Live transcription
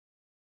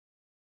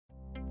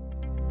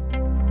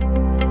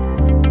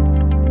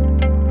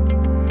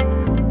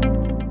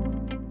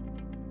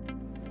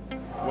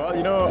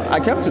I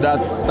came to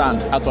that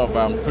stand out of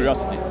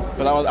curiosity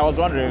because I was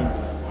wondering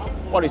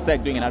what is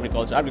tech doing in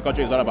agriculture.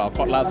 Agriculture is all about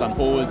cutlass and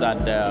hoes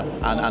and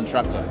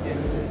tractor.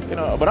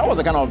 But I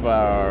was kind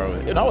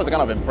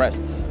of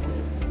impressed.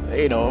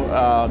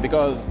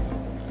 Because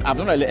I've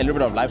done a little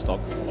bit of livestock.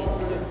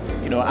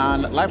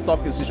 And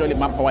livestock is usually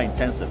manpower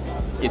intensive.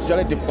 It's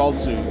usually difficult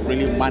to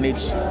really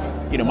manage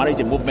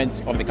the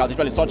movement of the cows,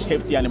 especially such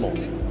hefty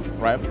animals,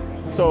 right?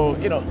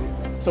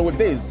 So with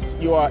this,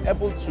 you are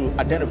able to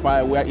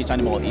identify where each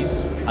animal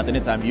is at any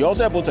time. You're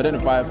also able to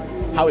identify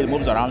how it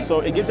moves around.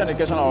 So it gives you an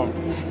indication of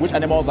which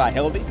animals are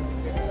healthy,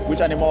 which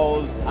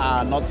animals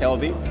are not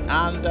healthy,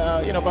 and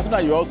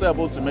considering you're also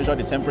able to measure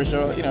the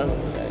temperature.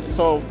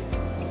 So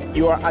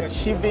you are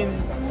achieving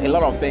a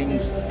lot of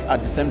things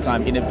at the same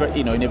time in a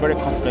very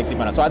cost-effective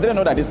manner. So I didn't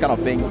know that these kind of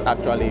things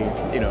actually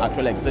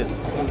exist.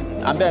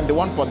 And then the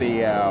one for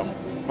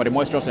the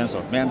moisture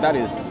sensor, man, that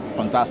is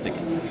fantastic.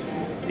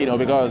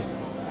 Because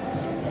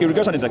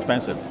irrigation is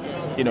expensive,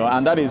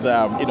 and that is,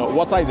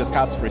 water is a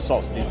scarce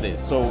resource these days.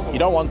 So you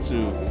don't want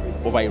to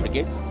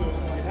over-irrigate,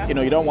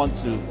 you don't want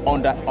to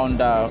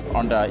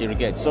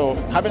under-irrigate. So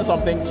having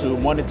something to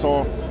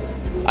monitor,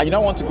 and you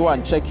don't want to go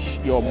and check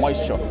your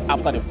moisture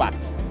after the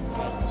fact.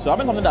 So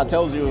having something that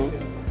tells you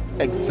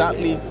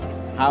exactly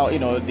how,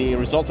 the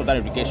results of that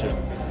irrigation,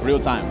 real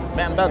time,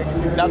 man, that's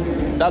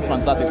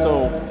fantastic.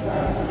 So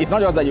it's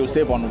not just that you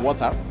save on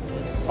water,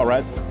 all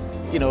right?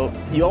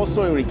 You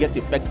also irrigate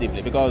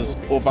effectively because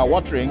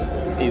overwatering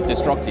is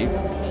destructive.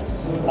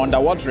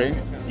 Underwatering,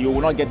 you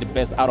will not get the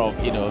best out of.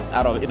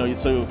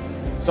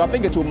 So I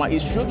think it should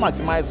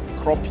maximize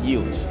crop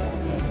yield.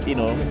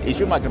 It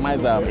should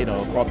maximize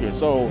crop yield.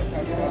 So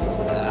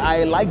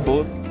I like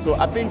both. So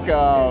I think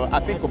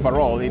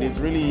overall it is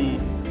really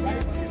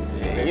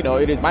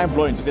it is mind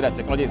blowing to see that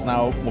technology is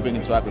now moving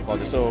into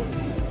agriculture. So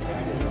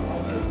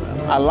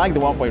I like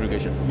the one for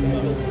irrigation.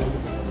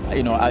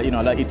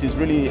 It is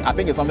really, I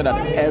think it's something that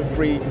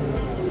every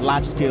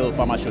large-scale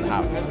farmer should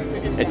have,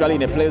 especially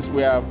in a place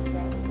where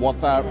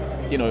water,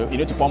 you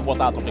need to pump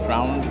water out of the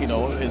ground.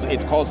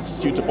 It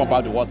costs you to pump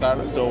out the water.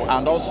 So,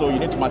 and also you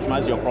need to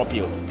maximize your crop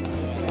yield.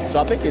 So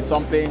I think it's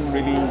something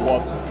really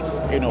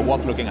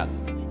worth looking at.